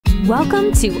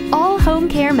Welcome to All Home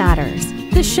Care Matters,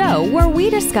 the show where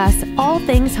we discuss all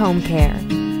things home care,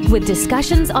 with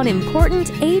discussions on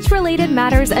important age-related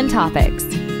matters and topics.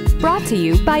 Brought to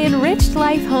you by Enriched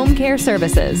Life Home Care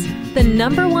Services, the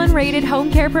 #1 rated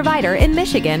home care provider in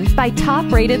Michigan by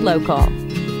Top Rated Local.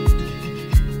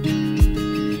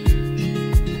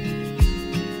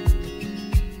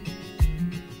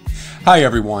 Hi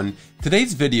everyone,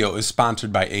 today's video is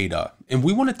sponsored by Ada, and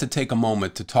we wanted to take a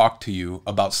moment to talk to you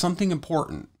about something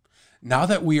important. Now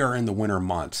that we are in the winter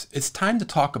months, it's time to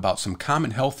talk about some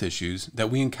common health issues that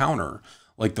we encounter,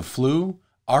 like the flu,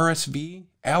 RSV,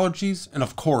 allergies, and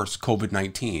of course,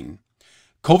 COVID-19.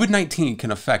 COVID-19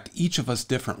 can affect each of us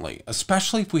differently,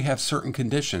 especially if we have certain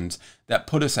conditions that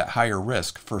put us at higher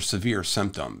risk for severe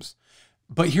symptoms.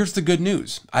 But here's the good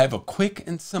news. I have a quick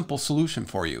and simple solution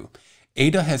for you.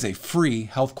 Ada has a free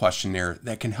health questionnaire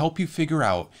that can help you figure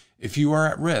out if you are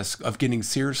at risk of getting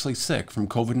seriously sick from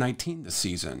COVID-19 this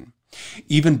season.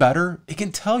 Even better, it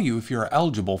can tell you if you are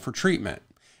eligible for treatment.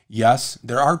 Yes,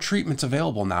 there are treatments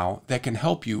available now that can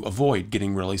help you avoid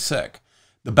getting really sick.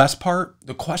 The best part,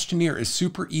 the questionnaire is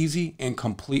super easy and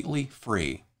completely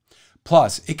free.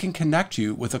 Plus, it can connect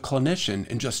you with a clinician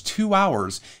in just 2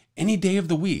 hours any day of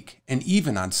the week and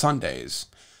even on Sundays.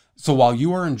 So while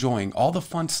you are enjoying all the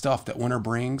fun stuff that winter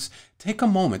brings, take a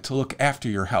moment to look after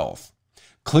your health.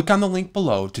 Click on the link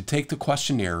below to take the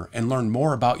questionnaire and learn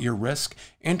more about your risk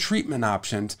and treatment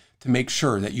options to make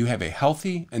sure that you have a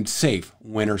healthy and safe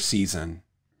winter season.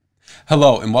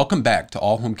 Hello and welcome back to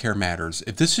All Home Care Matters.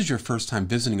 If this is your first time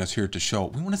visiting us here at the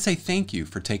show, we want to say thank you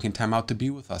for taking time out to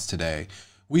be with us today.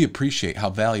 We appreciate how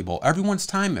valuable everyone's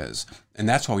time is, and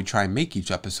that's why we try and make each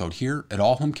episode here at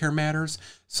All Home Care Matters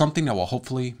something that will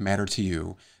hopefully matter to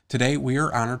you. Today, we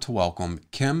are honored to welcome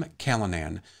Kim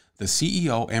Callinan, the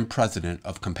CEO and President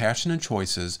of Compassion and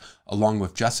Choices, along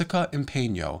with Jessica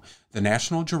Empeño, the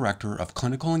National Director of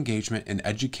Clinical Engagement and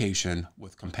Education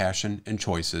with Compassion and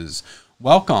Choices.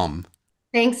 Welcome.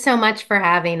 Thanks so much for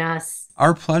having us.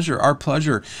 Our pleasure, our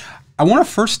pleasure. I want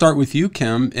to first start with you,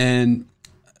 Kim, and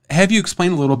have you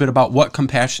explain a little bit about what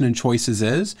Compassion and Choices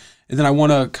is? And then I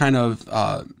want to kind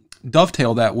of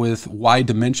dovetail that with why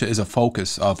dementia is a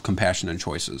focus of Compassion and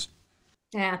Choices.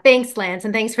 Yeah, thanks, Lance,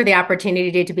 and thanks for the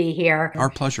opportunity to be here. Our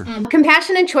pleasure.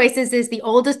 Compassion and Choices is the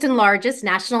oldest and largest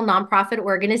national nonprofit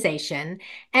organization,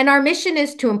 and our mission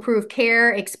is to improve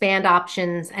care, expand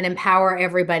options, and empower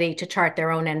everybody to chart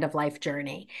their own end-of-life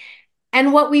journey.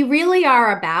 And what we really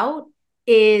are about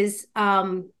is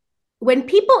when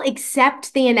people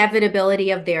accept the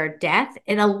inevitability of their death,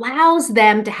 it allows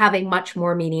them to have a much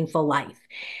more meaningful life.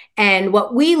 And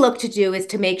what we look to do is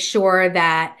to make sure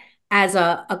that as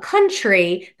a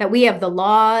country, that we have the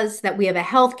laws, that we have a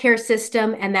healthcare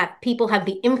system, and that people have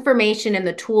the information and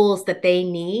the tools that they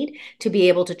need to be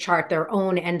able to chart their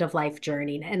own end-of-life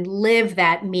journey and live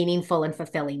that meaningful and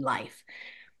fulfilling life.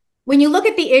 When you look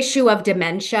at the issue of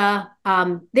dementia,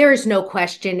 there is no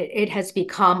question it has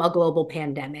become a global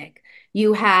pandemic.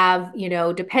 You have,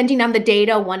 depending on the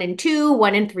data, 1 in 2,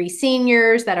 1 in 3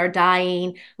 seniors that are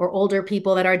dying, or older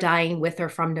people that are dying with or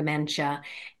from dementia.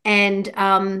 And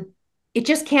it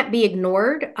just can't be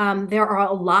ignored. There are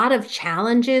a lot of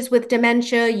challenges with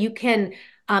dementia. You can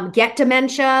get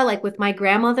dementia, like with my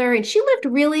grandmother, and she lived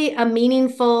really a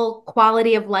meaningful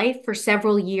quality of life for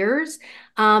several years.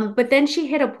 But then she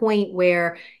hit a point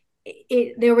where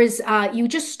there was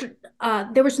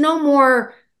no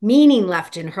more meaning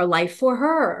left in her life for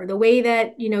her, the way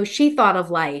that, she thought of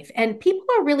life. And people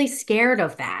are really scared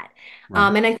of that.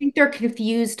 Right. And I think they're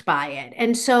confused by it.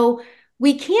 And so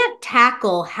we can't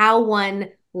tackle how one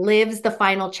lives the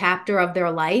final chapter of their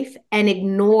life and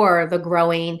ignore the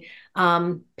growing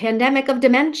pandemic of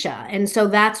dementia. And so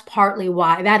that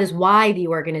is why the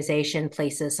organization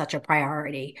places such a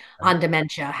priority on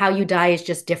dementia. How you die is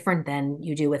just different than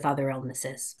you do with other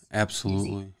illnesses.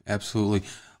 Absolutely. Absolutely.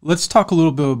 Let's talk a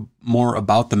little bit more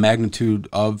about the magnitude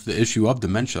of the issue of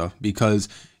dementia, because,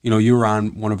 you were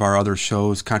on one of our other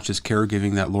shows, Conscious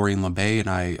Caregiving, that Lori and LeBay and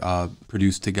I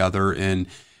produced together. And,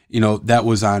 that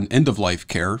was on end-of-life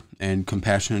care, and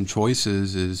Compassion and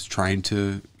Choices is trying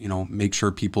to, make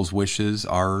sure people's wishes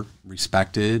are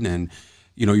respected. And,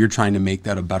 you're trying to make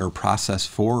that a better process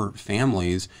for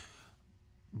families.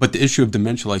 But the issue of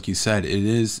dementia, like you said,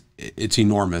 it's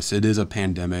enormous. It is a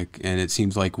pandemic, and it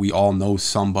seems like we all know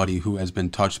somebody who has been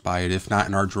touched by it, if not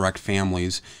in our direct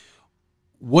families.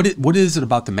 What is it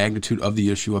about the magnitude of the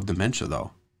issue of dementia,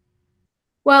 though?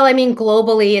 Well,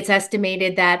 globally, it's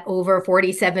estimated that over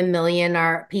 47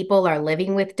 million people are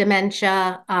living with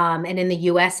dementia. And in the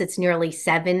US, it's nearly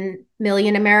 7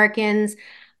 million Americans.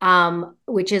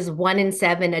 which is 1 in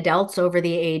 7 adults over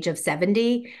the age of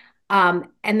 70. And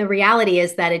the reality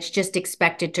is that it's just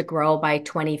expected to grow by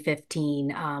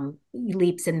 2015,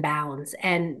 leaps and bounds.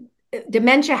 And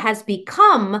dementia has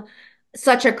become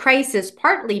such a crisis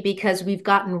partly because we've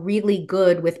gotten really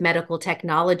good with medical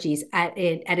technologies at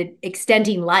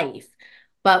extending life,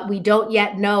 but we don't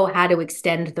yet know how to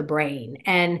extend the brain.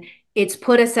 And it's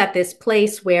put us at this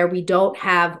place where we don't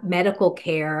have medical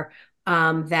care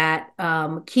that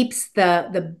keeps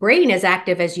the brain as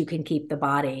active as you can keep the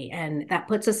body. And that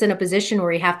puts us in a position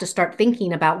where we have to start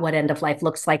thinking about what end of life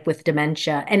looks like with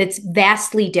dementia. And it's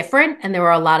vastly different, and there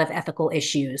are a lot of ethical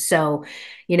issues. So,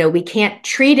 we can't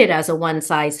treat it as a one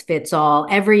size fits all.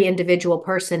 Every individual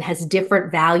person has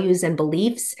different values and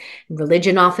beliefs.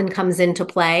 Religion often comes into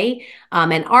play.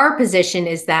 And our position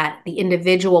is that the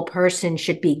individual person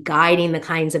should be guiding the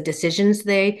kinds of decisions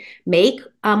they make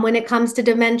when it comes to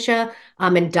dementia,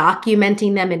 and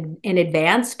documenting them in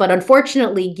advance. But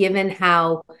unfortunately, given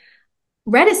how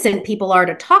reticent people are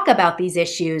to talk about these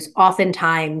issues,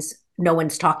 oftentimes no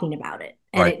one's talking about it.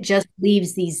 And Right. it just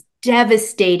leaves these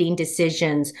devastating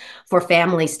decisions for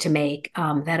families to make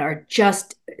that are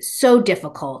just so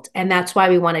difficult. And that's why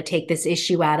we want to take this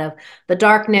issue out of the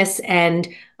darkness and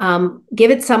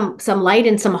give it some light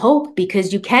and some hope,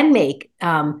 because you can make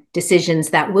decisions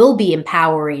that will be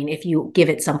empowering if you give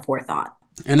it some forethought.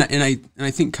 And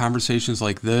I think conversations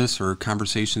like this, or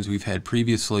conversations we've had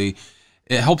previously,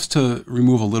 it helps to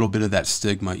remove a little bit of that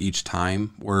stigma each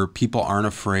time, where people aren't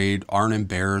afraid, aren't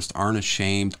embarrassed, aren't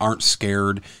ashamed, aren't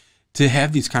scared to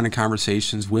have these kind of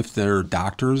conversations with their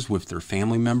doctors, with their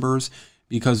family members,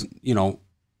 because,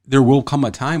 there will come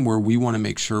a time where we want to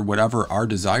make sure whatever our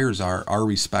desires are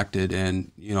respected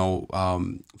and,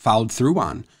 followed through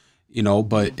on,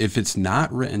 but if it's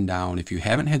not written down, if you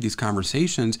haven't had these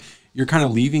conversations, you're kind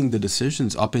of leaving the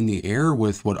decisions up in the air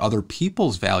with what other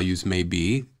people's values may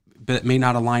be, but it may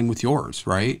not align with yours,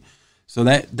 right? So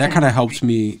that kind of helps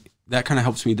me. That kind of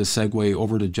helps me to segue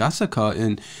over to Jessica,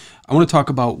 and I want to talk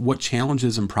about what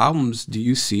challenges and problems do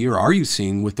you see, or are you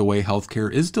seeing, with the way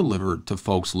healthcare is delivered to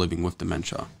folks living with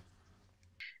dementia?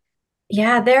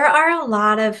 Yeah, there are a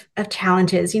lot of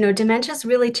challenges. Dementia is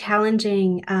really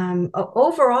challenging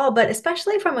overall, but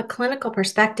especially from a clinical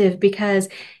perspective, because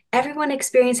everyone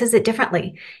experiences it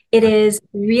differently. It is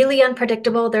really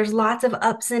unpredictable. There's lots of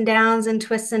ups and downs and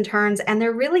twists and turns, and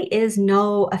there really is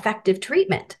no effective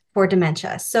treatment for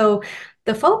dementia. So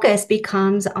the focus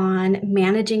becomes on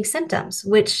managing symptoms,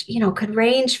 which, could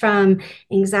range from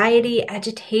anxiety,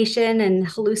 agitation, and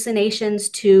hallucinations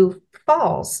to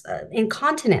falls,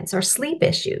 incontinence, or sleep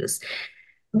issues.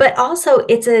 But also,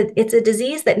 it's a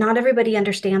disease that not everybody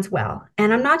understands well.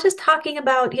 And I'm not just talking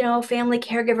about, family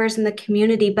caregivers in the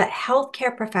community, but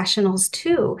healthcare professionals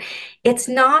too. It's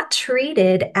not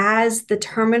treated as the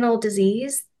terminal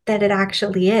disease that it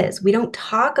actually is. We don't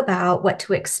talk about what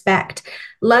to expect,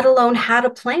 let alone how to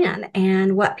plan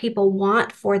and what people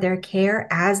want for their care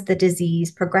as the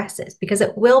disease progresses, because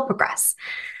it will progress.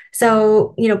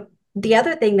 So, the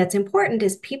other thing that's important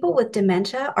is people with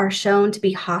dementia are shown to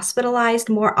be hospitalized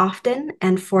more often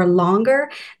and for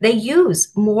longer. They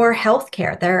use more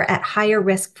healthcare. They're at higher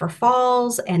risk for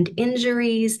falls and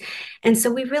injuries. And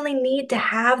so we really need to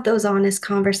have those honest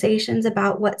conversations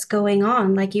about what's going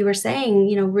on. Like you were saying,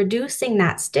 reducing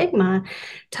that stigma,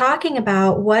 talking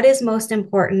about what is most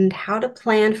important, how to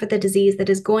plan for the disease that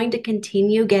is going to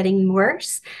continue getting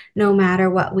worse no matter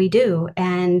what we do.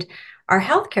 And our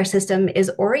healthcare system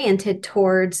is oriented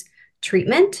towards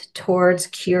treatment, towards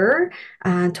cure,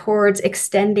 towards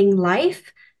extending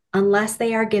life, unless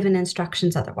they are given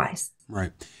instructions otherwise.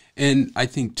 Right. And I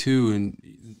think too, and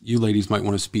you ladies might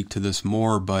want to speak to this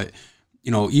more, but,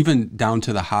 even down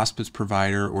to the hospice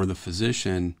provider or the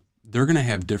physician, they're going to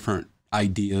have different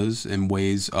ideas and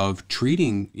ways of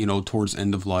treating, towards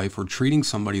end of life, or treating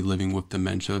somebody living with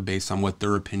dementia based on what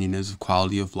their opinion is of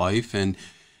quality of life. And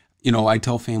I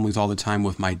tell families all the time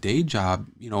with my day job,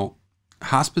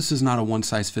 hospice is not a one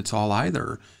size fits all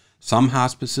either. Some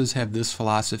hospices have this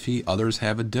philosophy, others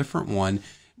have a different one.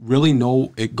 Really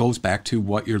it goes back to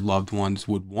what your loved ones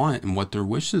would want and what their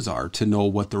wishes are, to know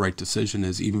what the right decision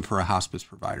is, even for a hospice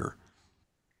provider.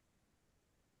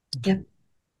 Yep.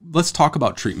 Let's talk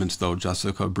about treatments though,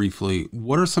 Jessica, briefly.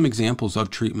 What are some examples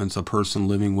of treatments a person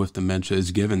living with dementia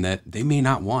is given that they may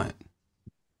not want?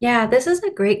 Yeah, this is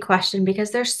a great question because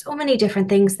there's so many different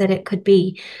things that it could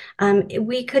be.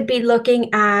 We could be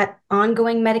looking at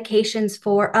ongoing medications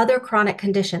for other chronic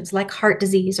conditions like heart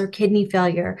disease or kidney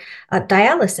failure,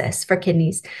 dialysis for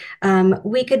kidneys.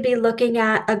 We could be looking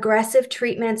at aggressive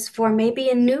treatments for maybe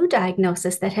a new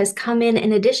diagnosis that has come in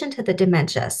addition to the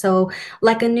dementia. So,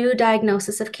 like a new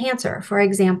diagnosis of cancer, for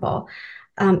example.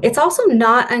 It's also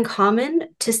not uncommon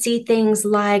to see things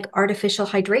like artificial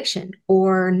hydration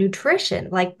or nutrition,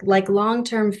 like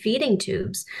long-term feeding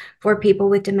tubes for people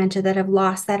with dementia that have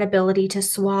lost that ability to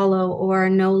swallow or are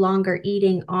no longer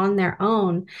eating on their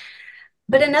own.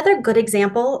 But another good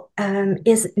example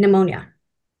is pneumonia.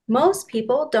 Most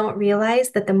people don't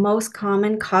realize that the most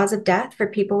common cause of death for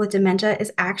people with dementia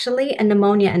is actually a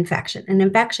pneumonia infection, an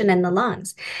infection in the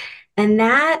lungs. And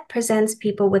that presents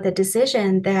people with a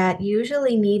decision that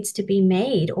usually needs to be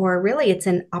made, or really it's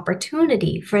an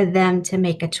opportunity for them to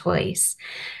make a choice.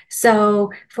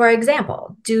 So, for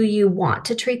example, do you want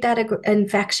to treat that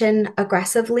infection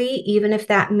aggressively, even if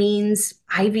that means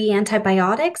IV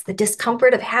antibiotics, the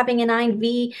discomfort of having an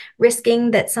IV,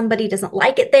 risking that somebody doesn't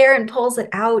like it there and pulls it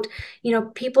out?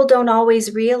 People don't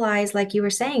always realize, like you were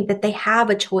saying, that they have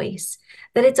a choice,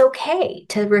 that it's okay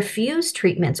to refuse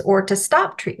treatments or to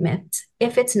stop treatments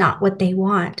if it's not what they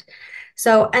want.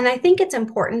 So, and I think it's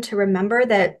important to remember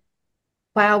that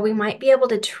while we might be able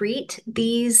to treat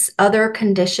these other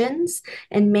conditions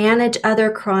and manage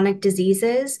other chronic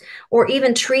diseases, or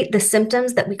even treat the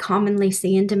symptoms that we commonly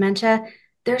see in dementia,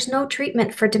 there's no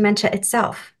treatment for dementia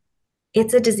itself.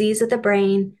 It's a disease of the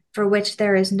brain for which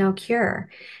there is no cure.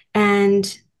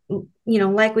 And,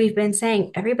 like we've been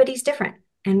saying, everybody's different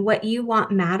and what you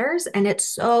want matters. And it's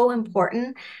so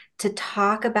important to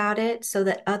talk about it so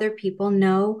that other people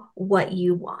know what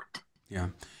you want. Yeah.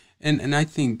 And I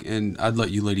think, and I'd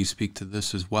let you ladies speak to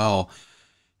this as well,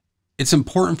 it's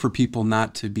important for people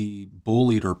not to be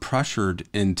bullied or pressured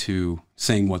into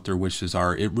saying what their wishes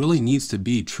are. It really needs to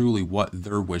be truly what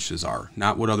their wishes are,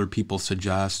 not what other people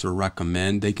suggest or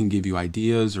recommend. They can give you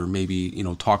ideas or maybe,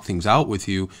 talk things out with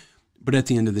you. But at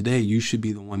the end of the day, you should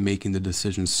be the one making the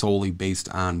decision solely based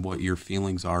on what your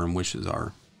feelings are and wishes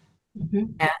are.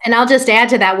 Mm-hmm. Yeah. And I'll just add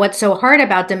to that, what's so hard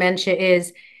about dementia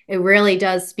is it really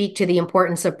does speak to the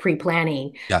importance of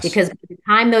pre-planning. Yes. Because by the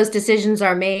time those decisions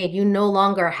are made, you no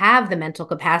longer have the mental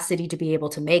capacity to be able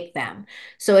to make them.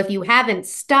 So if you haven't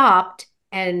stopped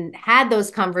and had those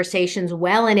conversations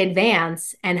well in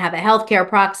advance and have a healthcare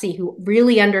proxy who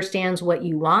really understands what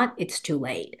you want, it's too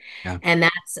late. Yeah. And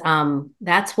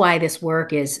that's why this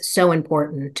work is so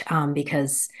important,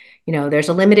 because there's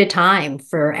a limited time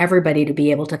for everybody to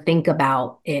be able to think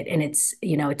about it, and it's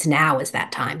now is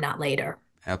that time, not later.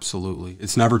 Absolutely,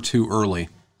 it's never too early,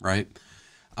 right?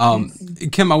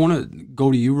 Kim, I want to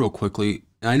go to you real quickly.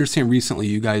 I understand recently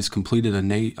you guys completed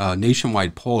a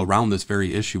nationwide poll around this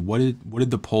very issue. What did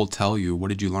the poll tell you? What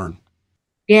did you learn?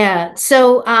 Yeah,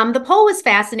 so the poll was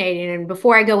fascinating. And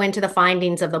before I go into the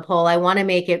findings of the poll, I want to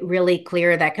make it really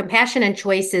clear that Compassion and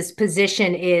Choice's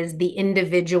position is the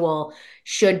individual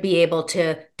should be able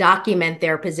to document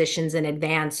their positions in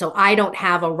advance. So I don't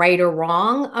have a right or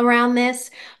wrong around this.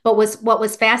 But what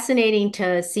was fascinating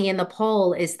to see in the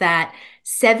poll is that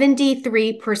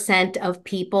 73% of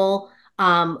people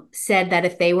said that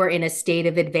if they were in a state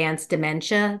of advanced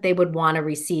dementia, they would want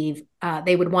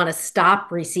to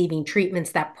stop receiving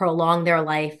treatments that prolong their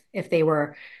life if they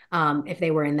were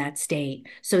in that state.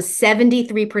 So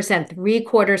 73%,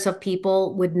 3/4 of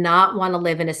people would not want to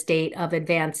live in a state of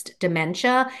advanced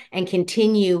dementia and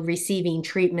continue receiving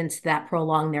treatments that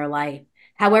prolong their life.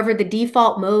 However, the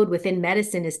default mode within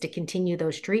medicine is to continue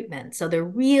those treatments. So there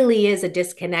really is a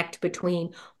disconnect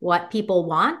between what people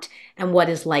want and what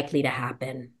is likely to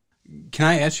happen. Can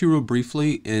I ask you real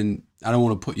briefly, and I don't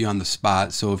want to put you on the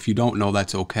spot, so if you don't know,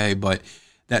 that's okay, but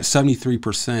that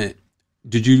 73%,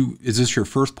 is this your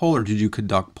first poll or did you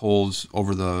conduct polls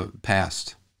over the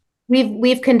past?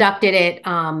 We've conducted it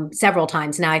several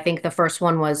times now. I think the first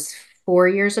one was 4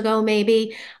 years ago,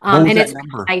 maybe. And it's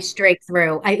nice straight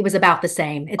through. It was about the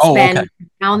same. It's been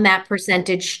around that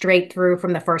percentage straight through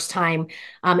from the first time.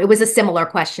 It was a similar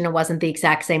question. It wasn't the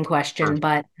exact same question,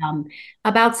 but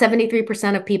about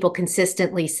 73% of people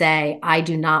consistently say, I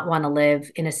do not want to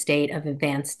live in a state of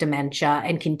advanced dementia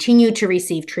and continue to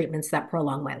receive treatments that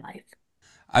prolong my life.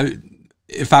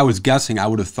 If I was guessing, I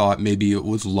would have thought maybe it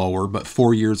was lower, but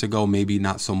 4 years ago, maybe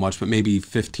not so much, but maybe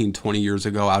 15, 20 years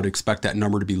ago, I would expect that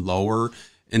number to be lower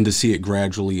and to see it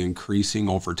gradually increasing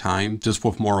over time, just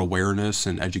with more awareness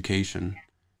and education.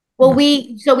 Well,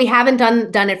 we haven't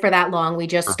done it for that long. We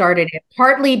just started it,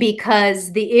 partly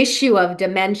because the issue of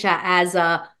dementia as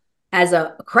a as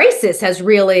a crisis has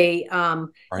really, I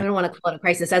Right. don't want to call it a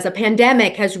crisis, as a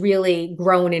pandemic has really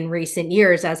grown in recent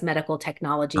years as medical Sure.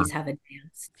 technologies have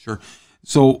advanced. Sure.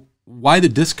 So why the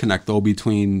disconnect though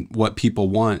between what people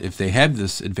want if they have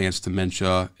this advanced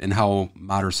dementia and how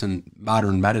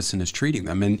modern medicine is treating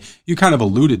them? And you kind of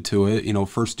alluded to it,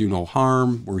 first do no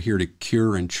harm. We're here to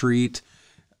cure and treat.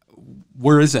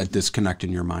 Where is that disconnect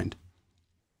in your mind?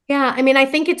 Yeah, I mean, I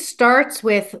think it starts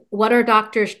with what are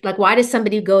doctors like? Why does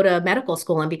somebody go to medical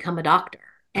school and become a doctor?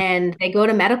 And they go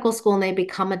to medical school and they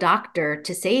become a doctor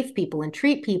to save people and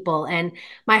treat people. And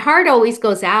my heart always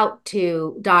goes out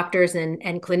to doctors and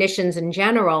clinicians in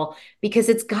general, because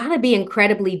it's got to be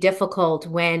incredibly difficult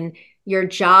when your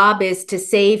job is to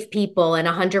save people and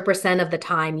 100% of the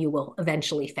time you will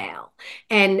eventually fail,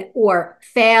 and or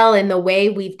fail in the way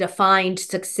we've defined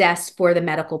success for the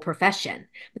medical profession.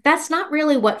 But that's not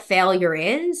really what failure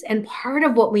is. And part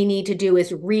of what we need to do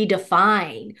is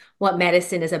redefine what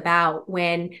medicine is about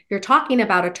when you're talking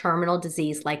about a terminal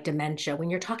disease like dementia.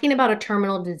 When you're talking about a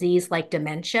terminal disease like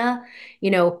dementia,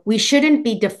 we shouldn't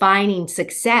be defining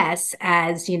success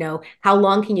as, how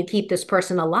long can you keep this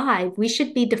person alive? We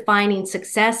should be defining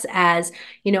success as,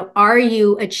 are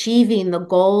you achieving the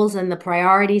goals and the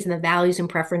priorities and the values and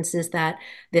preferences that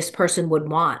this person would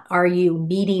want? Are you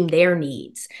meeting their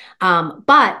needs?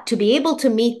 But to be able to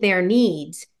meet their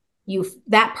needs,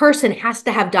 that person has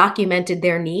to have documented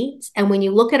their needs. And when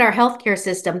you look at our healthcare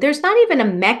system, there's not even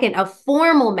a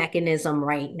formal mechanism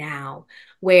right now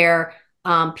where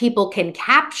people can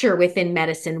capture within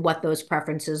medicine what those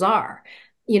preferences are.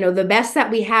 The best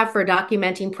that we have for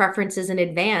documenting preferences in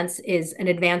advance is an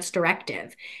advance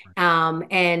directive,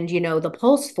 and, the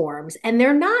pulse forms. And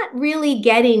they're not really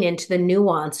getting into the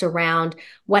nuance around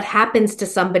what happens to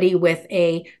somebody with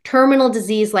a terminal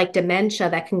disease like dementia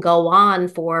that can go on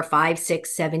for 5, 6,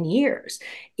 7 years.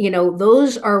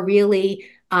 Those are really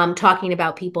talking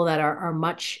about people that are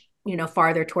much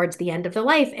farther towards the end of their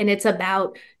life. And it's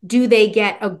about, do they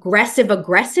get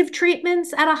aggressive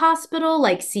treatments at a hospital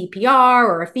like CPR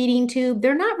or a feeding tube?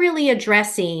 They're not really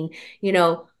addressing,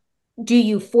 do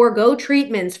you forego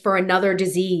treatments for another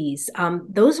disease?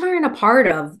 Those aren't a part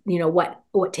of,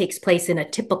 what takes place in a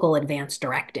typical advance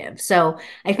directive. So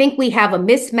I think we have a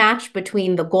mismatch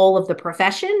between the goal of the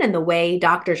profession and the way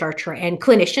doctors are trained, and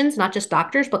clinicians, not just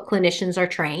doctors, but clinicians are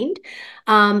trained.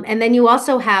 And then you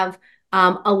also have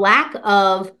a lack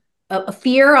of a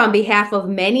fear on behalf of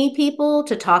many people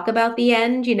to talk about the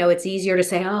end. It's easier to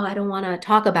say, oh, I don't want to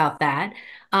talk about that.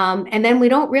 And then we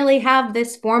don't really have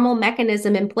this formal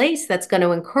mechanism in place that's going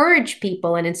to encourage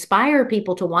people and inspire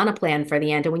people to want to plan for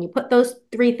the end. And when you put those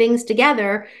three things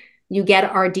together, you get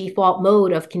our default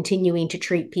mode of continuing to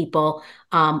treat people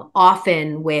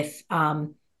often with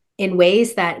in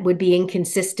ways that would be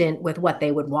inconsistent with what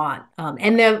they would want.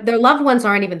 And their loved ones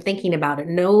aren't even thinking about it.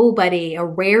 Nobody, or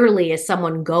rarely is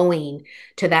someone going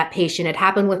to that patient. It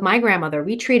happened with my grandmother.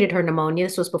 We treated her pneumonia.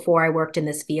 This was before I worked in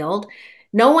this field.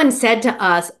 No one said to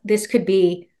us, this could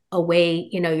be a way,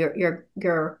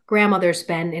 your grandmother's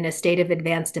been in a state of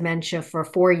advanced dementia for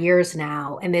 4 years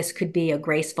now, and this could be a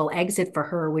graceful exit for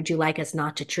her. Would you like us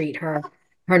not to treat her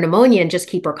pneumonia and just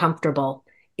keep her comfortable?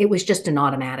 It was just an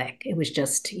automatic. It was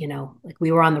just, like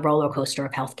we were on the roller coaster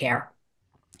of healthcare.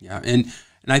 Yeah. And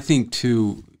I think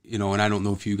too, and I don't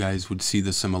know if you guys would see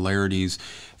the similarities.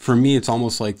 For me, it's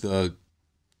almost like the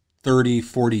 30,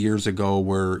 40 years ago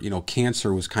where,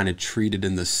 cancer was kind of treated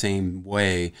in the same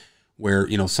way, where,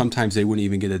 sometimes they wouldn't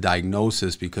even get a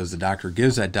diagnosis because the doctor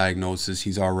gives that diagnosis.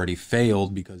 He's already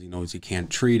failed because he knows he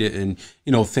can't treat it. And,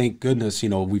 thank goodness,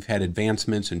 we've had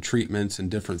advancements and treatments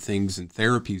and different things and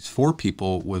therapies for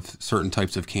people with certain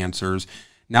types of cancers.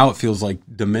 Now it feels like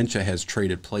dementia has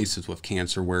traded places with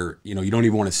cancer where, you don't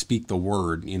even want to speak the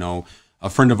word. A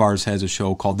friend of ours has a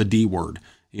show called The D Word.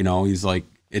 He's like,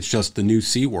 it's just the new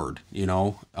C word,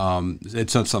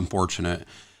 it's just unfortunate.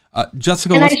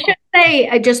 Jessica, and I should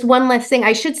say, just one last thing.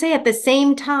 I should say at the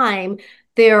same time,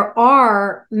 there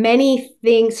are many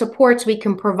supports we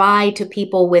can provide to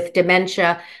people with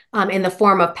dementia in the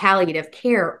form of palliative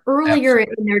care earlier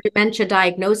in their dementia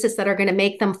diagnosis that are going to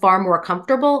make them far more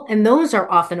comfortable. And those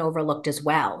are often overlooked as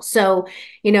well. So,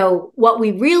 what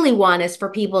we really want is for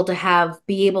people to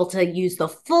be able to use the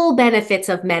full benefits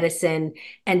of medicine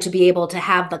and to be able to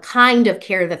have the kind of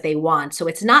care that they want. So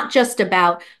it's not just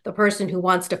about the person who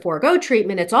wants to forego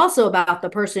treatment. It's also about the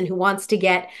person who wants to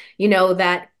get,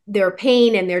 that their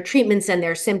pain and their treatments and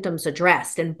their symptoms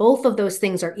addressed. And both of those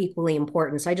things are equally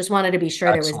important. So I just wanted to be sure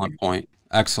Excellent point.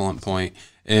 Excellent point.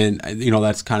 And,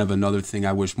 that's kind of another thing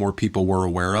I wish more people were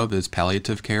aware of is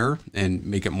palliative care and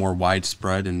make it more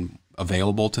widespread and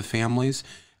available to families.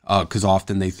 because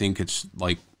often they think it's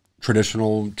like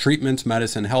traditional treatments,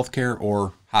 medicine, healthcare,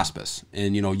 or hospice.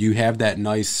 And, you have that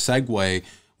nice segue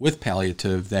with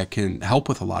palliative that can help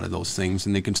with a lot of those things,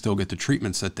 and they can still get the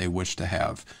treatments that they wish to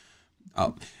have.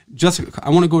 Jessica,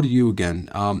 I want to go to you again.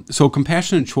 So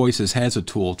Compassionate Choices has a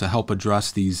tool to help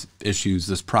address these issues,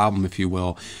 this problem, if you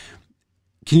will.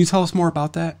 Can you tell us more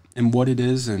about that and what it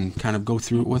is and kind of go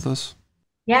through it with us?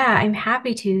 Yeah, I'm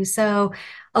happy to. So,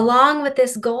 along with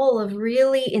this goal of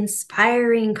really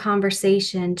inspiring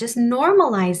conversation, just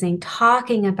normalizing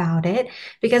talking about it,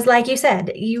 because, like you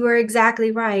said, you were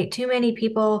exactly right. Too many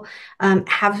people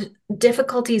have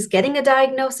difficulties getting a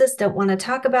diagnosis, don't want to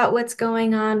talk about what's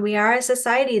going on. We are a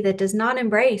society that does not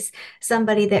embrace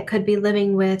somebody that could be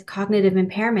living with cognitive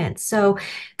impairments. So,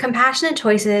 Compassionate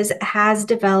Choices has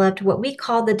developed what we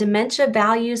call the Dementia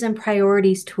Values and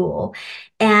Priorities tool.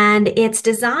 And it's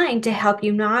designed to help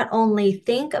you not only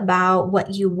think about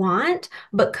what you want,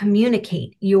 but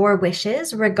communicate your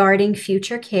wishes regarding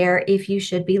future care if you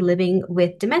should be living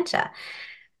with dementia.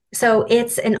 So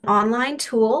it's an online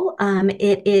tool.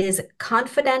 It is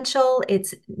confidential.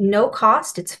 It's no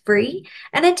cost. It's free.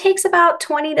 And it takes about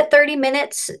 20 to 30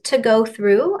 minutes to go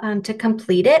through to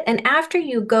complete it. And after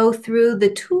you go through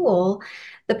the tool,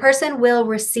 the person will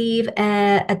receive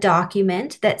a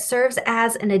document that serves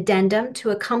as an addendum to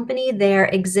accompany their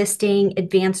existing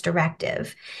advance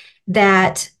directive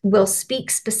that will speak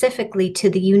specifically to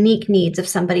the unique needs of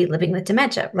somebody living with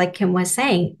dementia. Like Kim was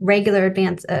saying, regular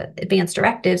advance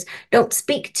directives don't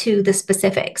speak to the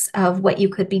specifics of what you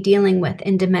could be dealing with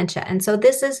in dementia. And so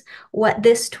this is what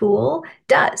this tool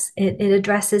does. It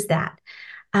addresses that.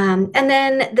 And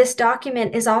then this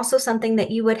document is also something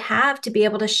that you would have to be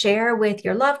able to share with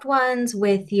your loved ones,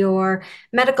 with your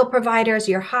medical providers,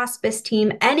 your hospice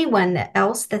team, anyone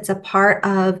else that's a part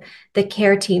of the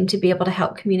care team to be able to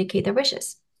help communicate their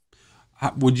wishes.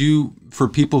 Would you, for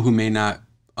people who may not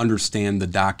understand the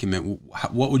document,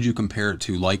 what would you compare it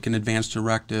to? Like an advance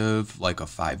directive, like a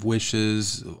 5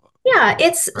 wishes? Yeah,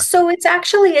 it's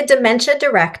actually a dementia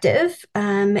directive,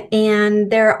 and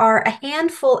there are a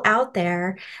handful out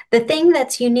there. The thing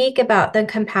that's unique about the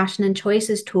Compassionate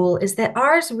Choices tool is that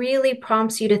ours really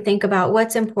prompts you to think about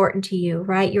what's important to you,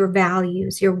 right? Your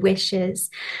values, your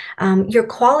wishes, your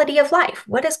quality of life.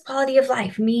 What does quality of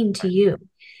life mean to you?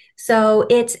 So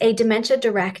it's a dementia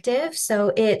directive.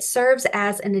 So it serves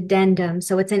as an addendum.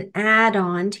 So it's an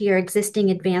add-on to your existing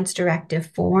advance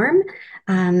directive form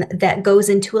that goes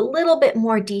into a little bit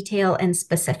more detail and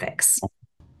specifics.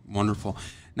 Wonderful.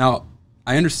 Now,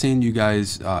 I understand you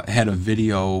guys had a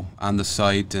video on the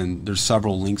site and there's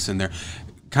several links in there.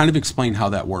 Kind of explain how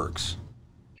that works.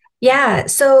 Yeah,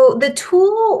 so the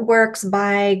tool works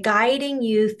by guiding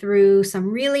you through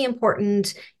some really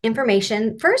important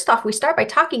information. First off, we start by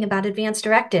talking about advance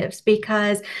directives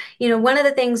because, one of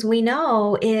the things we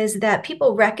know is that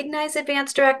people recognize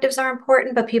advance directives are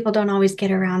important, but people don't always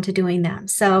get around to doing them.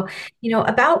 So,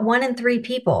 about 1 in 3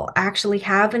 people actually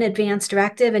have an advance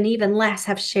directive, and even less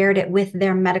have shared it with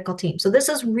their medical team. So this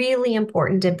is really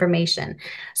important information.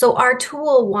 So our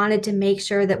tool wanted to make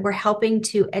sure that we're helping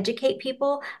to educate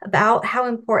people about how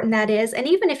important that is. And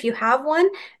even if you have one,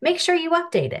 make sure you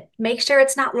update it. Make sure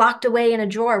it's not locked away in a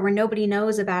drawer where nobody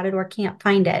knows about it or can't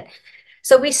find it.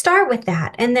 So we start with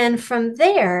that. And then from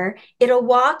there, it'll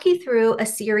walk you through a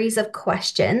series of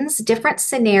questions, different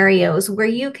scenarios where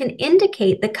you can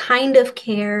indicate the kind of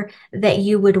care that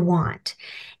you would want.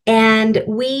 And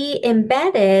we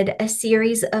embedded a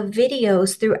series of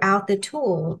videos throughout the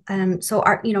tool. So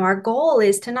our goal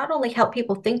is to not only help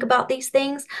people think about these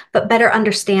things, but better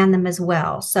understand them as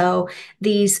well. So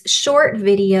these short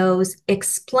videos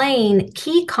explain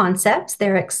key concepts.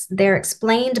 They're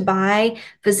explained by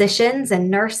physicians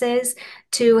and nurses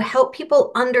to help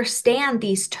people understand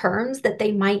these terms that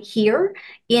they might hear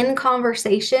in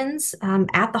conversations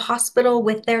at the hospital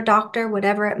with their doctor,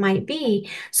 whatever it might be,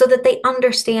 so that they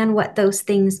understand what those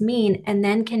things mean and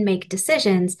then can make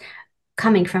decisions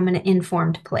coming from an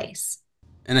informed place.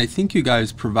 And I think you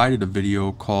guys provided a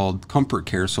video called Comfort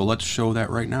Care, so let's show that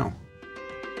right now.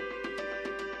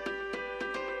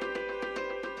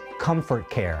 Comfort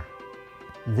Care.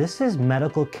 This is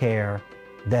medical care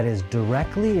that is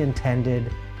directly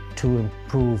intended to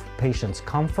improve patients'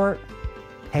 comfort,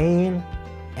 pain,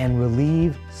 and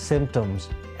relieve symptoms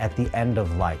at the end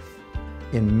of life.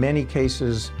 In many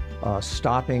cases,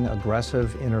 stopping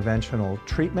aggressive interventional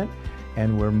treatment,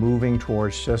 and we're moving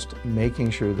towards just making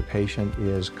sure the patient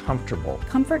is comfortable.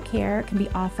 Comfort care can be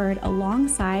offered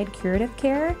alongside curative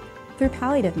care through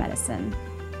palliative medicine,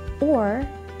 or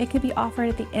it could be offered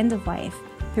at the end of life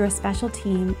through a special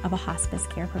team of a hospice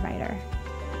care provider.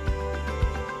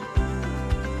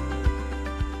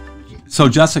 So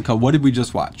Jessica, what did we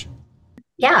just watch?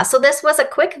 Yeah, so this was a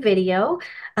quick video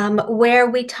where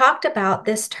we talked about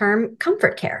this term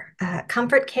comfort care.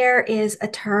 Comfort care is a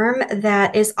term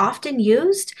that is often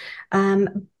used,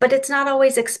 but it's not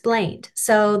always explained.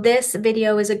 So this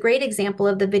video is a great example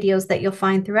of the videos that you'll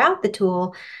find throughout the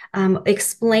tool,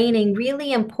 explaining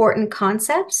really important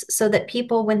concepts so that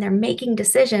people, when they're making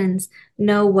decisions,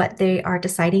 know what they are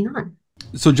deciding on.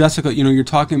 So Jessica, you're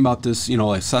talking about this,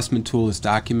 assessment tool, this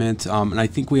document, and I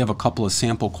think we have a couple of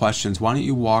sample questions. Why don't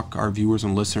you walk our viewers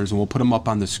and listeners, and we'll put them up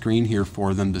on the screen here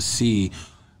for them to see.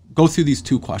 Go through these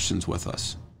 2 questions with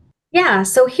us. Yeah,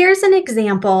 so here's an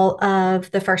example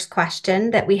of the first question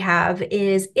that we have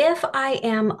is, if I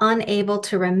am unable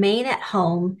to remain at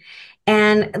home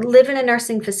and live in a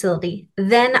nursing facility,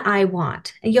 then I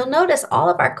want. And you'll notice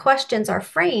all of our questions are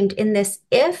framed in this: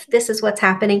 if this is what's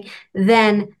happening,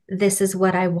 then this is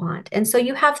what I want. And so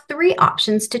you have 3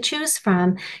 options to choose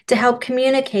from to help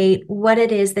communicate what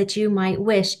it is that you might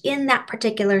wish in that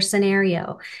particular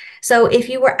scenario. So if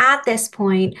you were at this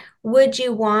point, would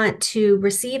you want to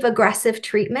receive aggressive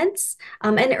treatments?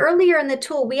 And earlier in the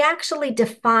tool, we actually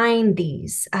define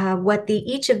these, what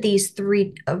each of these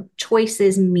 3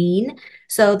 choices mean.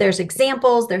 So there's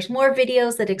examples, there's more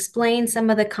videos that explain some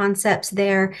of the concepts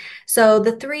there. So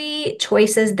the 3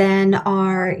 choices then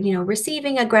are,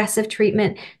 receiving aggressive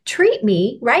treatment, treat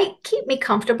me, right? Keep me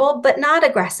comfortable, but not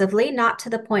aggressively, not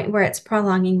to the point where it's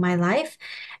prolonging my life.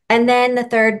 And then the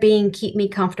third being keep me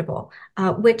comfortable,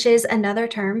 which is another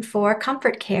term for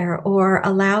comfort care or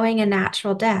allowing a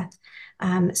natural death.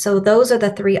 So those are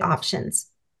the 3 options.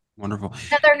 Wonderful.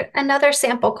 Another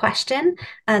sample question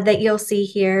that you'll see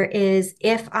here is,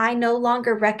 if I no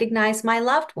longer recognize my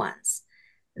loved ones,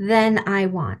 then I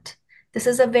want. This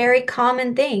is a very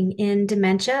common thing in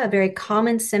dementia, a very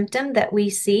common symptom that we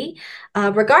see,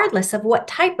 regardless of what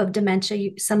type of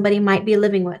dementia somebody might be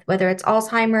living with, whether it's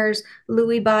Alzheimer's,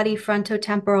 Lewy body,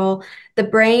 frontotemporal. The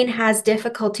brain has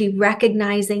difficulty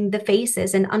recognizing the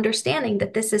faces and understanding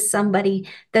that this is somebody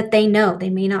that they know. They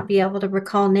may not be able to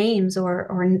recall names or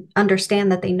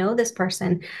understand that they know this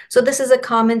person. So this is a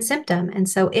common symptom. And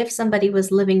so if somebody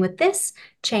was living with this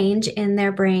change in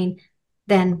their brain,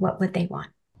 then what would they want?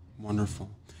 Wonderful.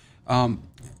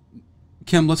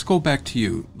 Kim, let's go back to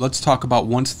you. Let's talk about,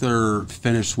 once they're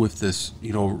finished with this,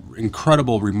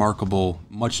 incredible, remarkable,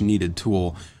 much needed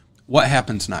tool, what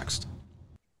happens next?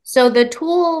 So the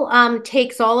tool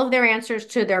takes all of their answers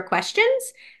to their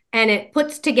questions, and it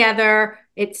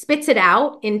spits it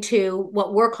out into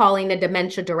what we're calling a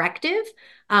dementia directive,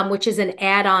 which is an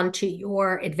add-on to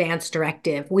your advanced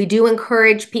directive. We do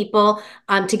encourage people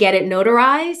to get it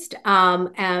notarized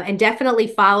and definitely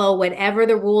follow whatever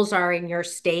the rules are in your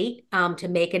state to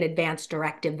make an advanced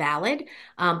directive valid.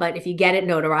 But if you get it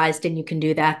notarized and you can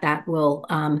do that, that will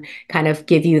kind of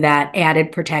give you that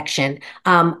added protection.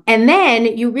 And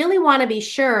then you really want to be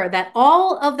sure that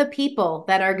all of the people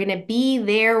that are going to be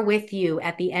there with you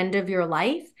at the end of your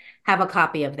life have a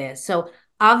copy of this. So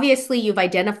obviously, you've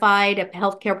identified a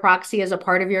healthcare proxy as a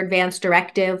part of your advanced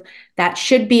directive. That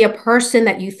should be a person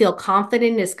that you feel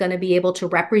confident is going to be able to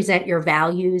represent your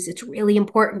values. It's really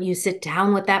important you sit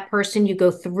down with that person, you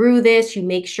go through this, you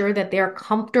make sure that they're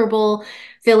comfortable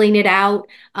filling it out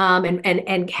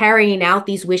and carrying out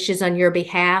these wishes on your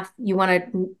behalf. You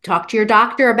want to talk to your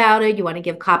doctor about it. You want to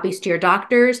give copies to your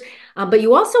doctors, but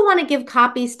you also want to give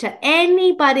copies to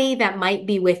anybody that might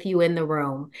be with you in the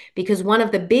room, because one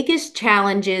of the biggest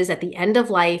challenges at the end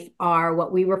of life are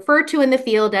what we refer to in the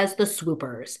field as the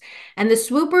swoopers. And the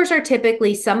swoopers are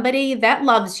typically somebody that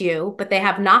loves you, but they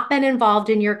have not been involved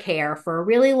in your care for a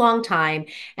really long time.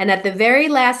 And at the very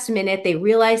last minute, they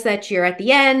realize that you're at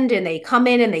the end, and they come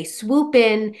in and they swoop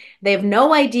in. They have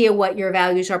no idea what your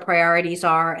values or priorities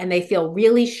are, and they feel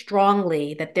really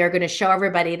strongly that they're going to show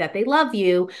everybody that they love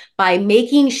you by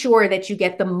making sure that you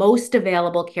get the most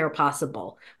available care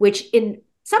possible, which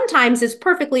sometimes is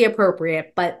perfectly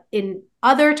appropriate, but in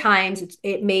other times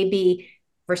it may be,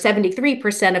 for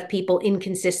 73% of people,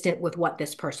 inconsistent with what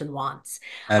this person wants.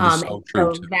 That is so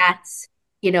true. So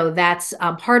that's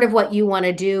part of what you want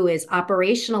to do is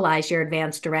operationalize your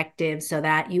advanced directive so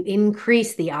that you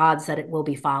increase the odds that it will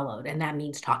be followed. And that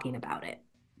means talking about it.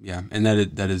 Yeah. And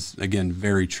that is, again,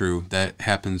 very true. That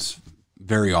happens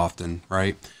very often,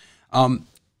 right?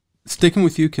 Sticking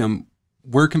with you, Kim,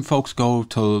 where can folks go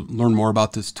to learn more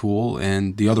about this tool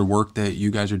and the other work that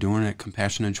you guys are doing at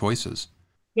Compassion and Choices?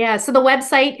 Yeah, so the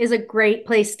website is a great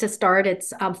place to start.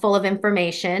 It's full of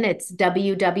information. It's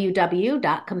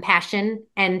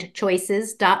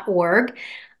www.compassionandchoices.org,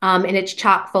 and it's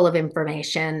chock full of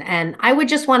information. And I would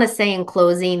just want to say in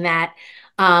closing that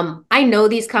I know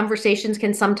these conversations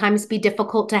can sometimes be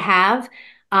difficult to have.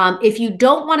 If you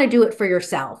don't want to do it for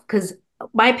yourself, because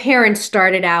my parents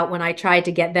started out when I tried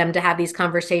to get them to have these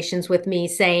conversations with me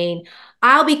saying,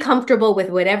 I'll be comfortable with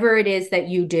whatever it is that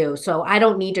you do. So I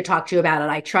don't need to talk to you about it.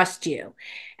 I trust you.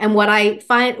 And what I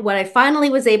finally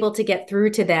was able to get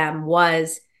through to them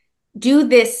was, do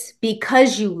this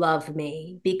because you love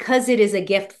me, because it is a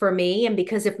gift for me, and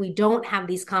because if we don't have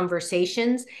these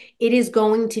conversations, it is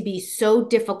going to be so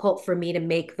difficult for me to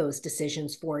make those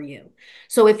decisions for you.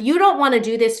 So if you don't want to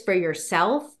do this for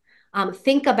yourself,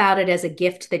 think about it as a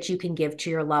gift that you can give to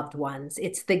your loved ones.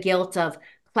 It's the guilt of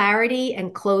clarity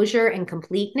and closure and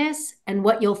completeness. And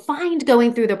what you'll find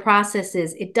going through the process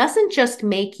is it doesn't just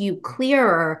make you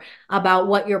clearer about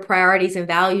what your priorities and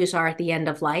values are at the end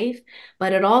of life,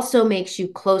 but it also makes you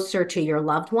closer to your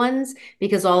loved ones,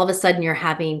 because all of a sudden you're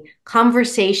having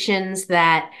conversations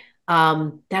that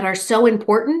are so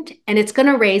important, and it's going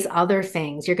to raise other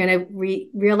things. You're going to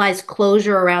realize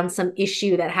closure around some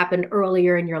issue that happened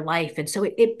earlier in your life. And so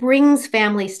it brings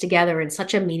families together in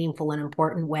such a meaningful and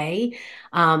important way,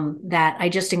 that I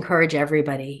just encourage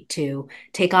everybody to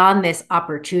take on this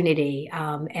opportunity,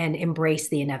 and embrace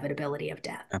the inevitability of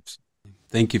death. Absolutely.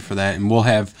 Thank you for that. And we'll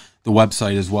have the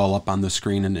website as well up on the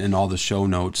screen and all the show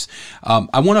notes.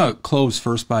 I want to close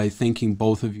first by thanking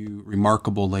both of you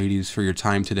remarkable ladies for your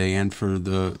time today and for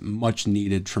the much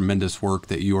needed, tremendous work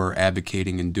that you are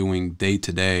advocating and doing day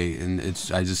to day. And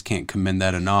I just can't commend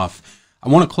that enough. I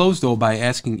want to close, though, by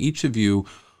asking each of you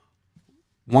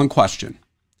one question.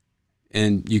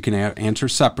 And you can answer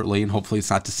separately, and hopefully it's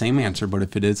not the same answer, but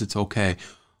if it is, it's okay.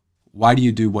 Why do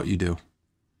you do what you do?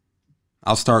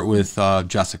 I'll start with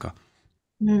Jessica.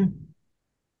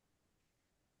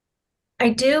 I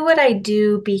do what I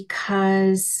do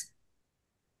because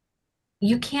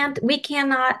we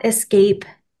cannot escape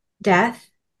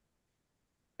death,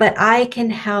 but I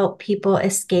can help people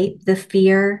escape the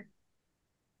fear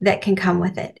that can come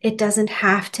with it. It doesn't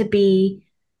have to be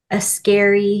a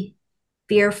scary,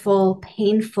 fearful,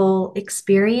 painful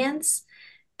experience.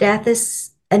 Death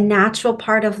is a natural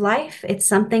part of life. It's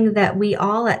something that we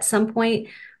all at some point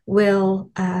will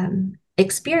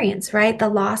experience, right? The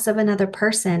loss of another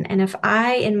person. And if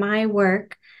I, in my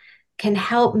work, can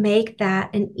help make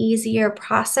that an easier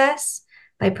process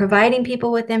by providing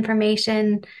people with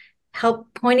information,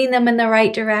 help pointing them in the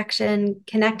right direction,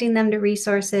 connecting them to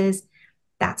resources,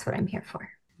 that's what I'm here for.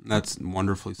 That's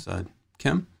wonderfully said.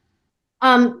 Kim?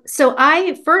 So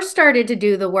I first started to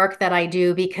do the work that I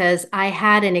do because I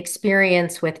had an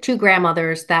experience with two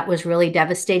grandmothers that was really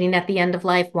devastating at the end of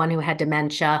life, one who had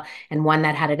dementia and one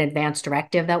that had an advance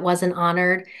directive that wasn't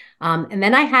honored. And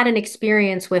then I had an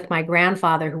experience with my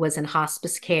grandfather who was in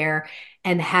hospice care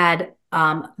and had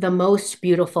the most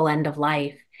beautiful end of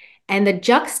life. And the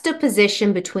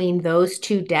juxtaposition between those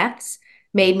two deaths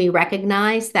made me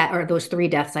recognize that, or those three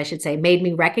deaths, I should say, made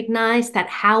me recognize that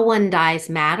how one dies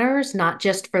matters, not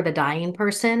just for the dying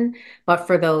person, but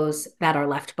for those that are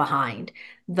left behind.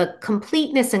 The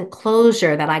completeness and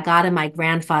closure that I got in my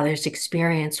grandfather's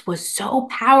experience was so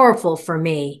powerful for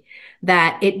me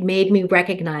that it made me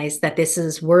recognize that this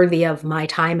is worthy of my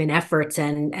time and efforts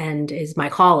and is my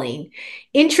calling.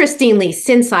 Interestingly,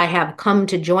 since I have come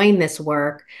to join this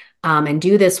work, and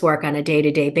do this work on a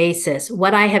day-to-day basis,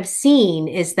 what I have seen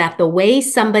is that the way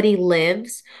somebody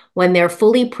lives when they're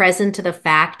fully present to the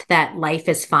fact that life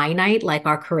is finite, like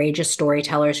our courageous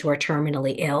storytellers who are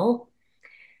terminally ill,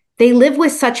 they live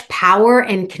with such power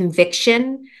and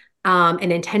conviction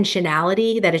and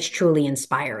intentionality that it's truly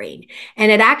inspiring.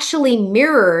 And it actually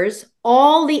mirrors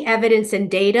all the evidence and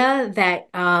data that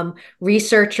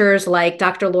researchers like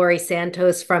Dr. Laurie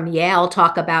Santos from Yale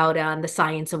talk about on the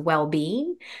science of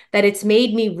well-being, that it's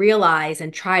made me realize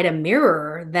and try to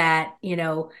mirror that,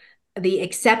 the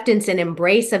acceptance and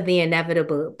embrace of the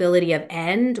inevitability of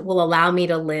end will allow me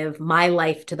to live my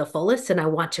life to the fullest. And I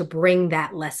want to bring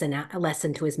that lesson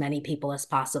to as many people as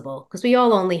possible, because we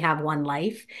all only have one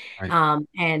life. Right.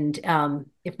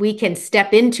 If we can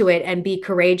step into it and be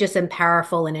courageous and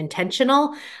powerful and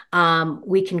intentional,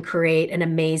 we can create an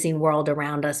amazing world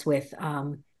around us with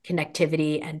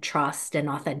connectivity and trust and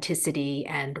authenticity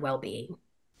and well-being.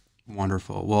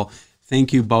 Wonderful. Well,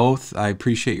 thank you both. I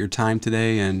appreciate your time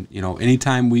today. And,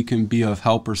 anytime we can be of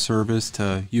help or service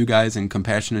to you guys and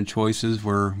Compassionate Choices,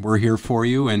 we're here for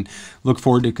you, and look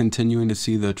forward to continuing to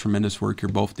see the tremendous work you're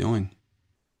both doing.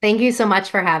 Thank you so much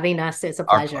for having us. It's a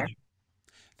pleasure.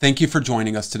 Thank you for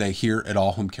joining us today here at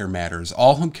All Home Care Matters.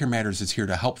 All Home Care Matters is here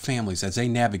to help families as they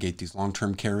navigate these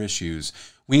long-term care issues.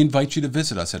 We invite you to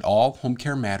visit us at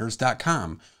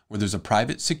allhomecarematters.com, where there's a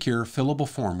private, secure, fillable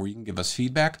form where you can give us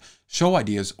feedback, show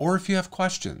ideas, or if you have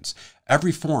questions.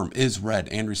 Every form is read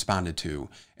and responded to.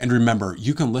 And remember,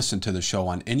 you can listen to the show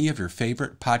on any of your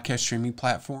favorite podcast streaming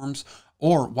platforms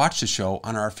or watch the show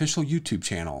on our official YouTube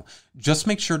channel. Just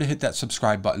make sure to hit that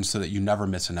subscribe button so that you never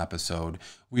miss an episode.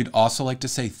 We'd also like to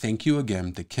say thank you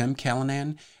again to Kim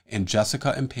Callinan and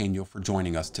Jessica Empeño for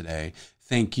joining us today.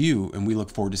 Thank you, and we look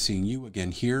forward to seeing you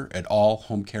again here at All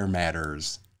Home Care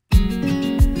Matters.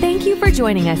 Thank you for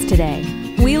joining us today.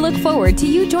 We look forward to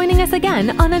you joining us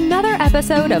again on another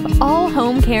episode of All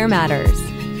Home Care Matters.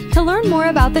 To learn more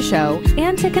about the show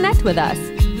and to connect with us,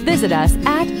 visit us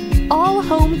at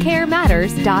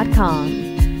allhomecarematters.com.